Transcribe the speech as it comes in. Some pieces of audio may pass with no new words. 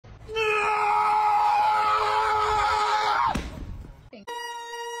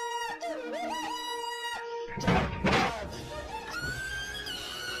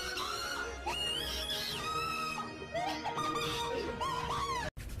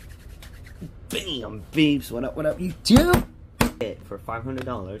Bam, beeps. What up, YouTube? For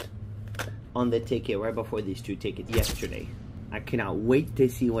 $500 on the ticket right before these two tickets yesterday. I cannot wait to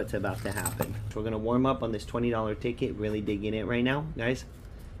see what's about to happen. We're going to warm up on this $20 ticket, really dig in it right now. Guys,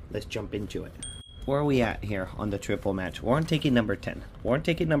 let's jump into it. Where are we at here on the triple match? We're on ticket number 10. We're on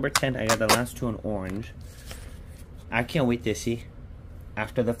ticket number 10. I got the last two on orange. I can't wait to see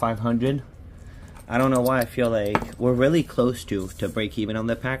after the 500. I don't know why I feel like we're really close to break even on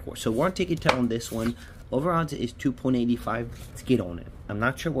the pack. So we're on ticket 10 on this one. Over odds is 2.85. Let's get on it. I'm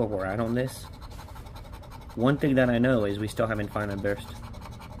not sure where we're at on this. One thing that I know is we still haven't found a burst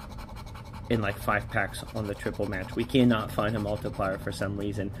in like 5 packs on the triple match. We cannot find a multiplier for some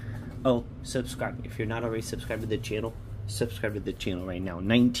reason. Oh, subscribe. If you're not already subscribed to the channel, subscribe to the channel right now.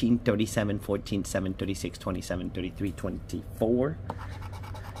 19, 37, 14, 7, 36, 27, 33, 24.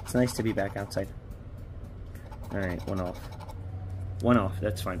 It's nice to be back outside. Alright, one off. One off,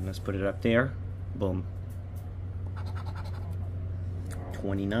 that's fine. Let's put it up there. Boom.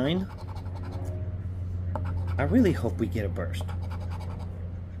 29. I really hope we get a burst.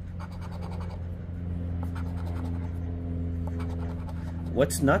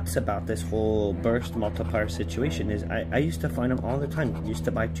 What's nuts about this whole burst multiplier situation is I used to find them all the time. You used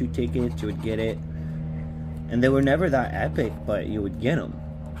to buy 2 tickets, you would get it. And they were never that epic, but you would get them.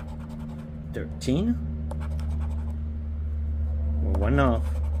 13. We're one off.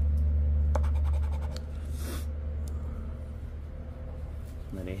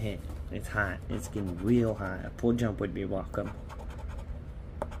 Let it hit. It's hot. It's getting real hot. A pull jump would be welcome.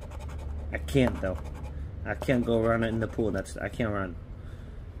 I can't though. I can't go run in the pool. I can't run.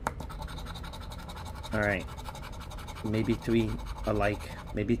 Alright. Maybe 3 alike.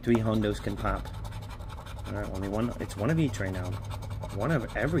 Maybe 3 hondos can pop. Alright, only one. It's one of each right now. One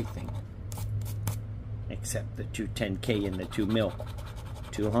of everything. Except the 2 10K and the 2 mil.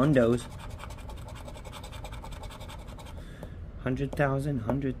 2 hondos. 100,000,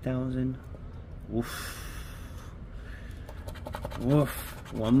 100,000. Woof. Woof.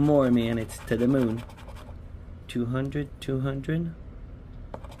 One more, man. It's to the moon. 200, 200.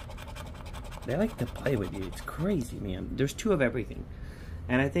 They like to play with you. It's crazy, man. There's 2 of everything.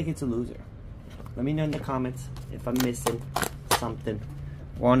 And I think it's a loser. Let me know in the comments if I'm missing something.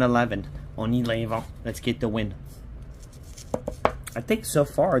 We're on 11. On 11. Let's get the win. I think so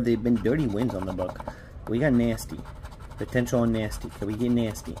far they've been dirty wins on the book. We got nasty. Potential on nasty. Can we get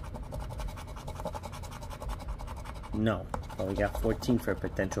nasty? No. But we got 14 for a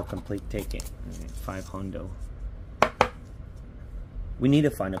potential complete ticket. Right, 5 hondo. We need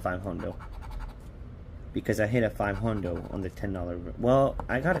to find a 5 hondo. Because I hit a 5 hondo on the $10. Well,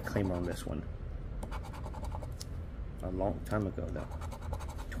 I got a claimer on this one. A long time ago though.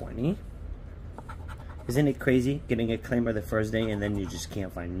 20. Isn't it crazy getting a claimer the first day and then you just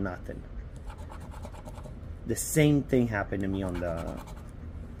can't find nothing? The same thing happened to me on the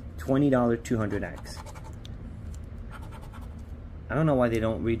 $20 200X. I don't know why they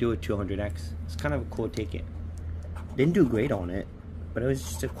don't redo a 200X. It's kind of a cool ticket. Didn't do great on it, but it was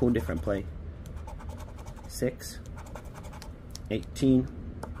just a cool different play. 6. 18.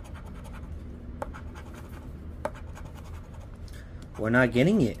 We're not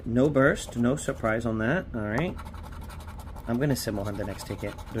getting it. No burst, no surprise on that. Alright. I'm going to symbol hunt the next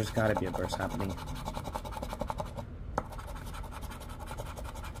ticket. There's got to be a burst happening.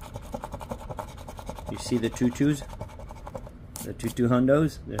 You see the 2 2s? The 2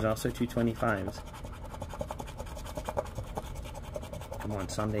 hondos? There's also 2 25s. Come on,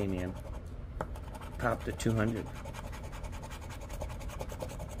 Sunday, man. Pop the 200.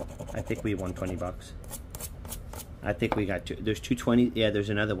 I think we won 20 bucks. I think we got 2. There's 220. Yeah, there's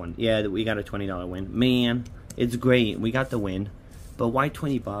another one. Yeah, we got a $20 win. Man, it's great. We got the win. But why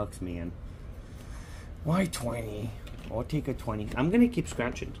 20 bucks, man? Why 20? I'll take a 20. I'm going to keep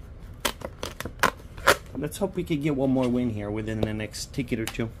scratching. Let's hope we could get one more win here within the next ticket or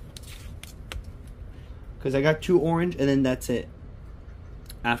 2. Because I got 2 orange and then that's it.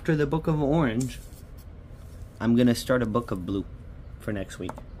 After the book of orange, I'm going to start a book of blue for next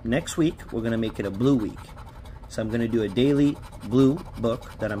week. Next week, we're going to make it a blue week. So I'm going to do a daily blue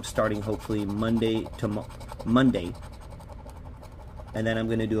book that I'm starting hopefully Monday to Monday. And then I'm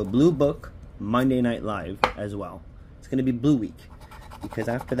going to do a blue book Monday Night Live as well. It's going to be blue week. Because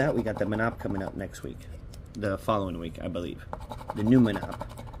after that, we got the Monop coming up next week. The following week, I believe. The new Monop.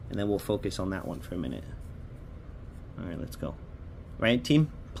 And then we'll focus on that one for a minute. Alright, let's go. Right, team?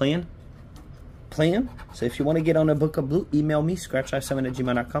 Plan? Plan? So if you want to get on a book of blue, email me,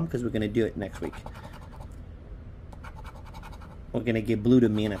 scratchlife7@gmail.com, because we're going to do it next week. We're going to get blue to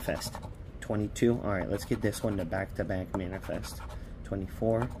manifest. 22. Alright, let's get this one to back-to-back manifest.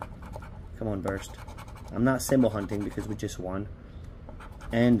 24. Come on, burst. I'm not symbol hunting because we just won.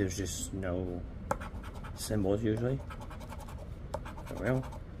 And there's just no symbols usually. For real.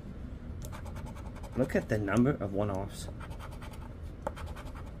 Look at the number of one-offs.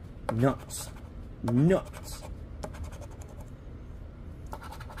 Nuts. Nuts.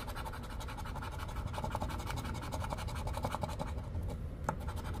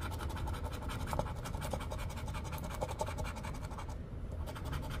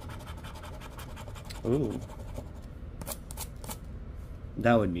 Ooh.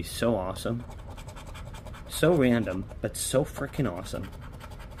 That would be so awesome. So random, but so freaking awesome.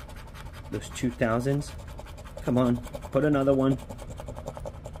 Those 2000s. Come on, put another one.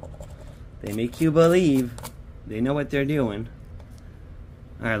 They make you believe. They know what they're doing.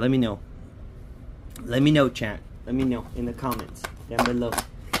 Alright, let me know. Let me know, chat. Let me know in the comments down below.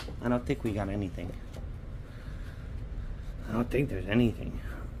 I don't think we got anything. I don't think there's anything.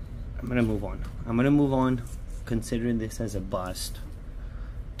 I'm gonna move on. I'm gonna move on, considering this as a bust.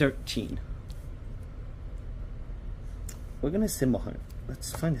 13. We're gonna symbol hunt.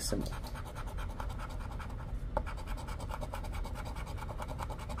 Let's find a symbol.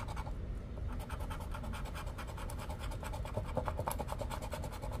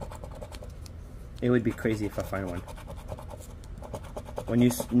 It would be crazy if I find one. When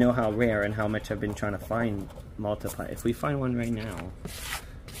you know how rare and how much I've been trying to find multiply. If we find one right now,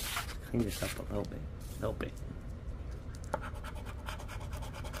 clean this up a little bit. A little bit.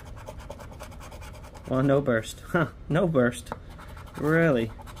 Well, no burst. Huh, no burst.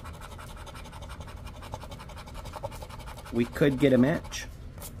 Really? We could get a match.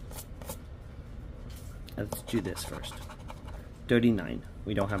 Let's do this first. 39.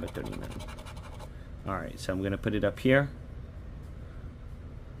 We don't have a 39. Alright, so I'm going to put it up here.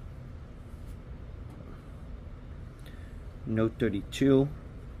 Note 32.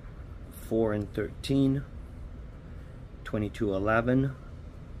 4 and 13. 22, 11.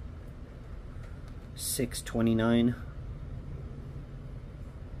 6, 29.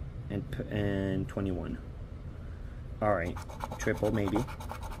 And 21. Alright, triple maybe.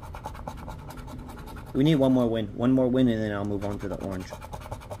 We need one more win. One more win and then I'll move on to the orange.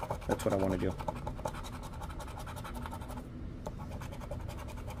 That's what I want to do.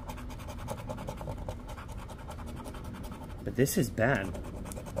 But this is bad.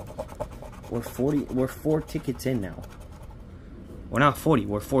 We're 4 tickets in now. We're not 40,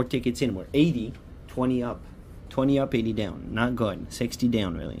 we're 4 tickets in. We're 80, 20 up. 20 up, 80 down. Not good. 60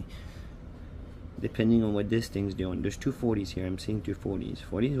 down, really. Depending on what this thing's doing. There's two 40s here. I'm seeing two 40s.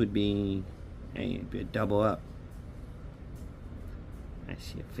 40s would be, hey, it'd be a double up. I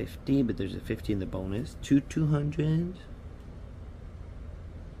see a 50, but there's a 50 in the bonus. Two 200s.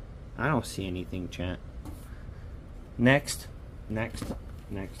 I don't see anything, chat. Next.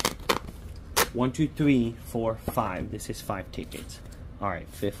 1, 2, 3, 4, 5. This is 5 tickets. Alright,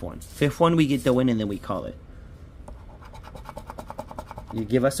 fifth one. Fifth one, we get the win and then we call it. You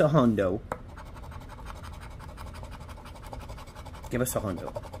give us a hundo. Give us a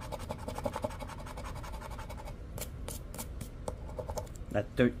hundo. That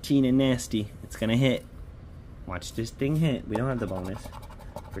 13 and nasty. It's gonna hit. Watch this thing hit. We don't have the bonus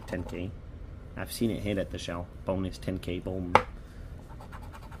for 10k. I've seen it hit at the shell. Bonus 10k, boom.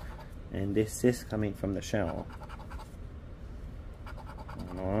 And this is coming from the shell.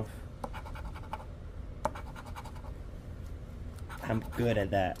 On off. I'm good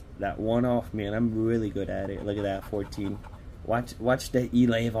at that. That one off, man. I'm really good at it. Look at that, 14. Watch the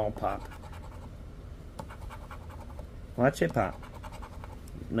E-Level pop. Watch it pop.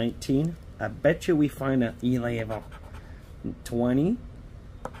 19. I bet you we find an E-Level. 20.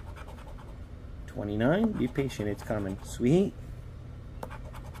 29. Be patient, it's coming. Sweet.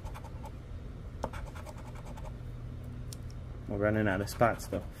 We're running out of spots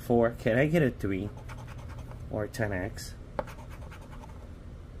though. 4. Can I get a 3? Or 10x?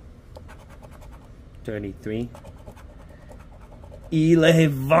 33.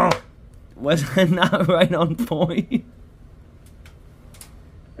 11. Was I not right on point?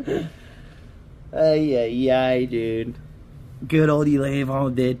 Ay, dude. Good old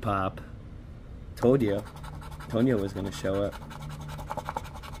 11 did pop. Told you. Told you it was gonna show up.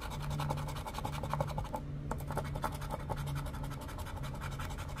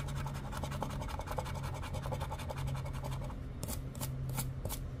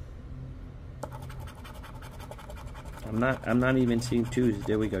 I'm not even seeing 2s.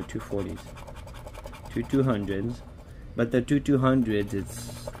 There we go, 2 40s. 2 200s. But the 2 200s,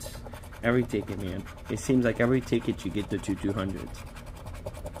 it's every ticket, man. It seems like every ticket you get the 2 200s.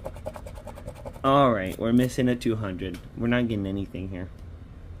 Alright, we're missing a 200. We're not getting anything here.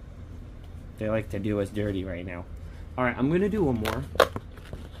 They like to do us dirty right now. Alright, I'm gonna do one more.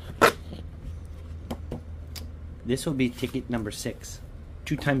 This will be ticket number 6.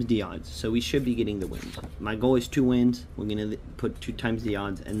 2 times the odds. So we should be getting the wins. My goal is 2 wins. We're gonna put 2 times the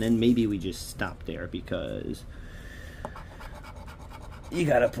odds, and then maybe we just stop there because you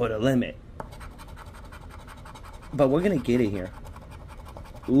gotta put a limit. But we're gonna get it here.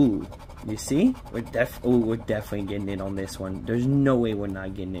 Ooh, you see? We're definitely getting it on this one. There's no way we're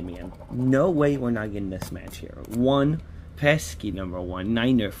not getting it, man. No way we're not getting this match here. 1 pesky number 1.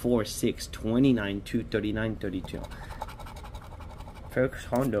 9er, 4, 6, 29, 2, 39, 32. First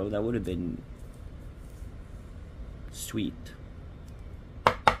Hondo, that would have been sweet.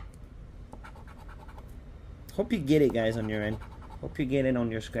 Hope you get it, guys, on your end. Hope you get it on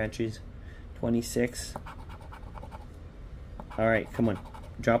your scratches. 26. Alright, come on.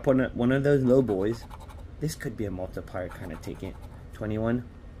 Drop one of those low boys. This could be a multiplier kind of ticket. 21.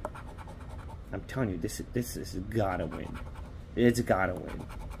 I'm telling you, this is gotta win. It's gotta win.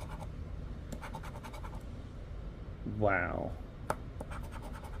 Wow.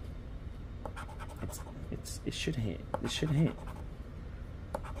 It should hit. It should hit.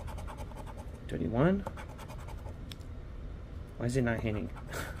 31. Why is it not hitting?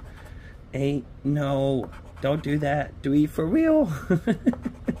 8. No. Don't do that. Do we for real?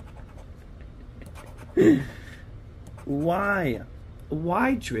 Why?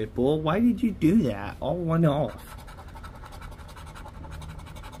 Why, Triple? Why did you do that? All one off.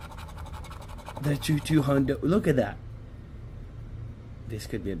 The 200. Look at that. This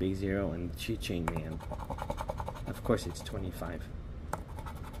could be a big 0 and cha-ching, man. Of course it's 25.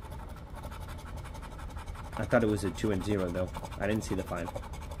 I thought it was a 2 and 0 though. I didn't see the 5.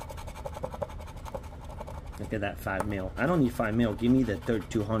 Look at that 5 mil. I don't need 5 mil. Give me the third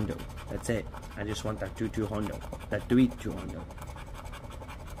 200. That's it. I just want that 200. That 200.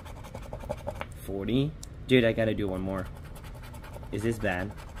 40. Dude, I gotta do one more. Is this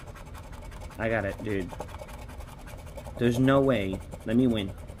bad? I got it, dude. There's no way. Let me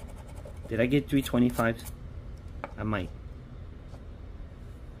win. Did I get 325s? I might.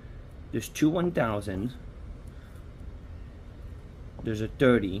 There's 2 1000s. There's a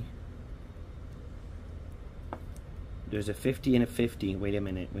 30. There's a 50 and a 50. Wait a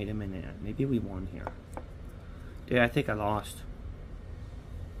minute. Wait a minute. Maybe we won here. Dude, I think I lost.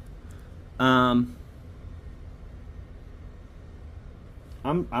 I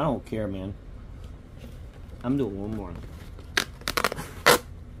don't care, man. I'm doing one more.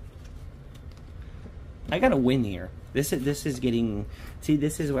 I gotta win here. This is getting. See,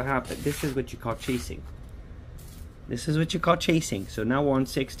 this is what happened. This is what you call chasing. This is what you call chasing. So now we're on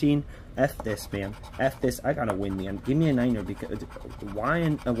 16. F this, man. F this. I gotta win, man. Give me a 9er because why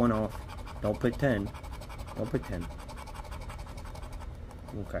a 1 off? Don't put 10. Don't put 10.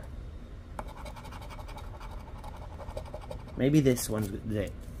 Okay. Maybe this one's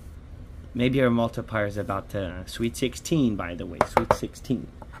it. Maybe our multiplier is about to sweet 16. By the way, sweet 16.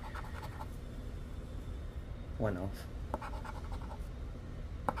 1 off.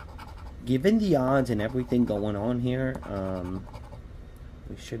 Given the odds and everything going on here,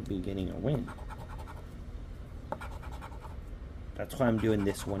 we should be getting a win. That's why I'm doing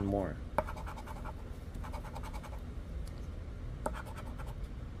this one more.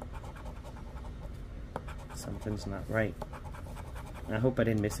 Something's not right. I hope I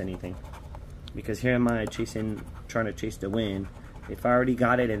didn't miss anything. Because here am I trying to chase the win. If I already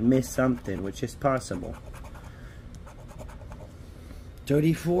got it and missed something, which is possible.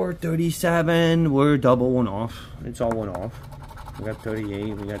 34, 37, we're double 1 off. It's all 1 off. We got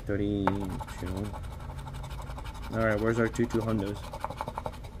 38, we got 32. Alright, where's our 2 hundos?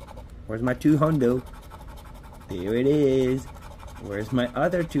 Where's my 2 hundo? There it is. Where's my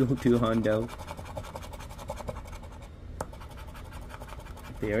other 2 hundo?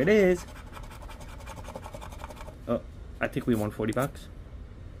 There it is. Oh, I think we won 40 bucks.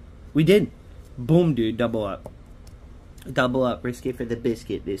 We did. Boom, dude, double up. Double up, risky for the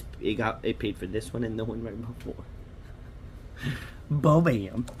biscuit. It paid for this one and the one right before.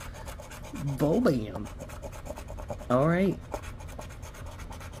 Bo-bam. Bo-bam. Alright.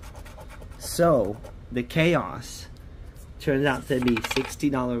 So, the chaos turns out to be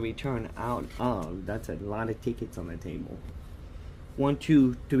 $60 return out of. That's a lot of tickets on the table. 1,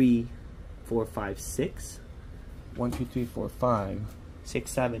 2, 3, 4, 5, 6. 1, 2, 3, 4, 5,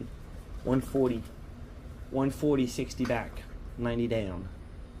 6, 7. 140. 140, 60 back, 90 down.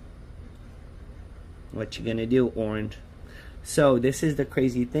 What you gonna do, Orange? So this is the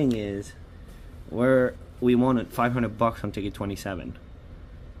crazy thing is, we won at 500 bucks on ticket 27,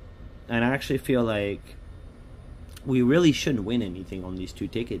 and I actually feel like we really shouldn't win anything on these 2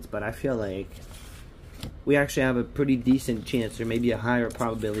 tickets, but I feel like we actually have a pretty decent chance, or maybe a higher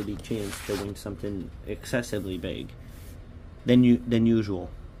probability chance, to win something excessively big than usual.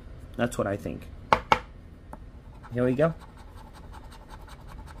 That's what I think. Here we go.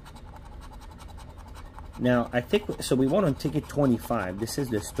 Now, I think, so we won on ticket 25. This is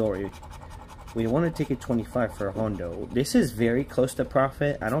the story. We won on ticket 25 for Hondo. This is very close to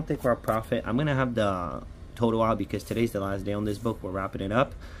profit. I don't think we're a profit. I'm going to have the total out because today's the last day on this book. We're wrapping it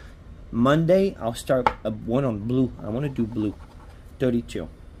up. Monday, I'll start one on blue. I want to do blue. 32.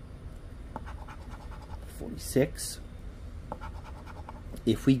 46.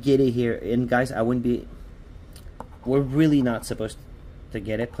 If we get it here, and guys, I wouldn't be... We're really not supposed to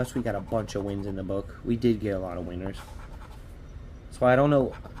get it. Plus, we got a bunch of wins in the book. We did get a lot of winners. So I don't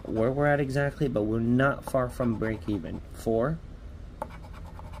know where we're at exactly, but we're not far from break even. 4.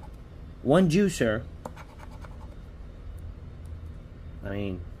 1 juicer. I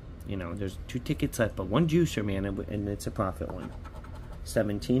mean, you know, there's 2 tickets left, but 1 juicer, man, and it's a profit one.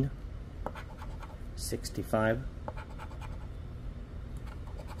 17. 65.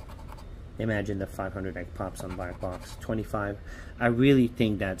 Imagine the 500x pops on black box. 25. I really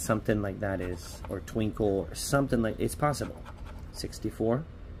think that something like that is, or twinkle, or something like, it's possible. 64.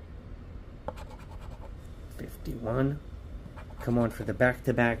 51. Come on for the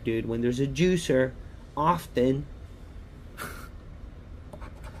back-to-back, dude. When there's a juicer, often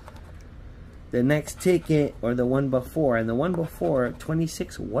the next ticket, or the one before, and the one before,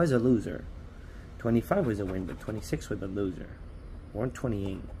 26 was a loser. 25 was a win, but 26 was a loser.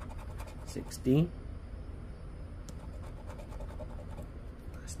 128. 60.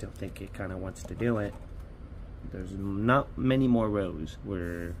 I still think it kind of wants to do it. There's not many more rows.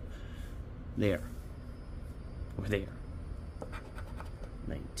 We're there. We're there.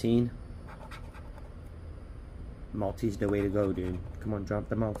 19. Multi's the way to go, dude. Come on, drop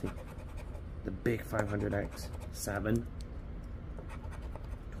the multi. The big 500x. 7.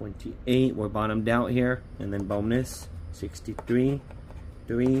 28. We're bottomed out here. And then bonus. 63.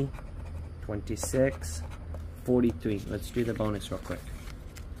 3. 26, 43. Let's do the bonus real quick.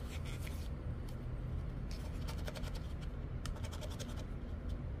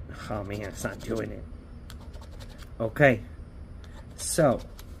 Oh man, it's not doing it. Okay, so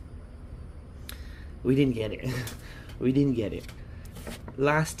we didn't get it. We didn't get it.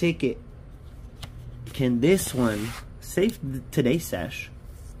 Last ticket. Can this one save today's sesh?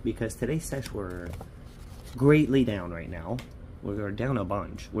 Because today's sesh we're greatly down right now. We're down a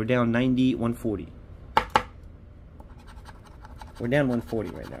bunch. We're down 90, 140. We're down 140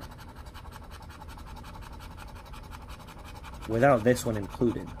 right now. Without this one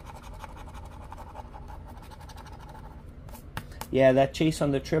included. Yeah, that chase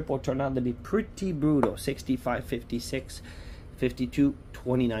on the triple turned out to be pretty brutal. 65, 56, 52,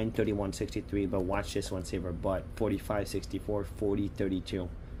 29, 31, 63. But watch this one save our butt. 45, 64, 40, 32.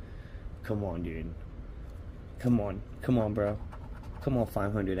 Come on, dude. Come on. Come on, bro. Come on,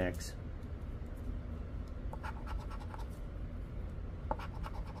 500x.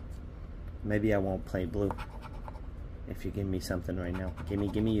 Maybe I won't play blue. If you give me something right now.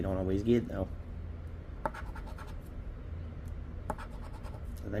 Gimme. You don't always get, though.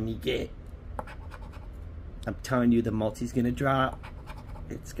 Let me get. I'm telling you, the multi's gonna drop.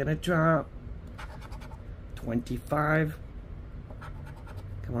 It's gonna drop. 25.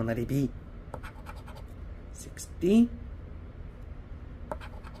 Come on, let it be. 60.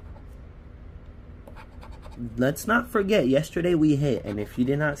 Let's not forget, yesterday we hit, and if you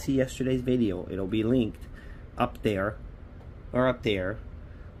did not see yesterday's video, it'll be linked up there, or up there,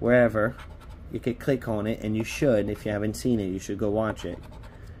 wherever. You could click on it, and you should, if you haven't seen it, you should go watch it.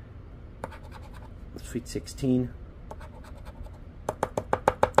 Sweet 16.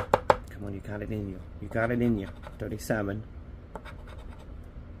 Come on, you got it in you. You got it in you. 37.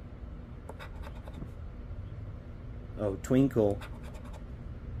 Oh, twinkle.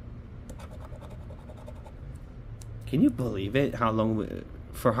 Can you believe it?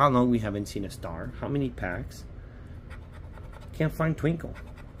 For how long we haven't seen a star? How many packs? Can't find twinkle.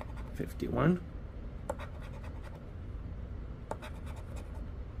 51.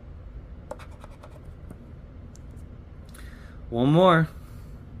 One more.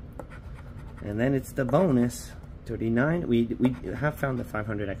 And then it's the bonus. 39. We have found the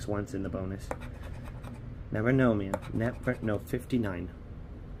 500x once in the bonus. Never know, man. Never, no, 59.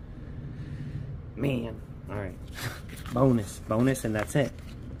 Man. Alright. Bonus, and that's it.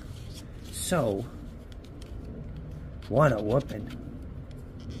 So, what a whooping.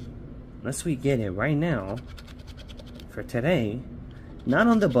 Unless we get it right now, for today, not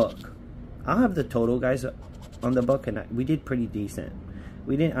on the book. I'll have the total, guys, on the book, and we did pretty decent.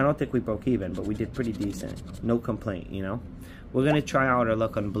 I don't think we broke even, but we did pretty decent. No complaint, you know. We're gonna try out our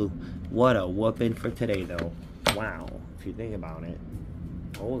luck on blue. What a whooping for today, though. Wow, if you think about it.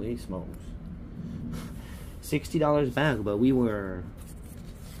 Holy smokes. $60 back, but we were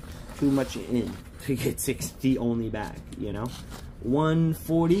too much in to get 60 only back, you know.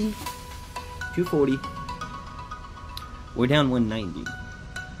 140, 240. We're down 190.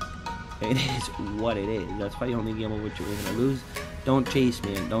 It is what it is. That's why you only gamble what you're gonna lose. Don't chase,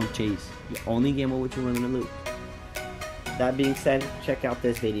 man. Don't chase. You only gamble what you're gonna lose. That being said, check out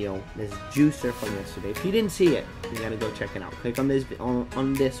this video, this juicer from yesterday. If you didn't see it, you gotta go check it out. Click on this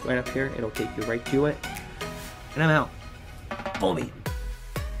right up here. It'll take you right to it. And I'm out. Bobby.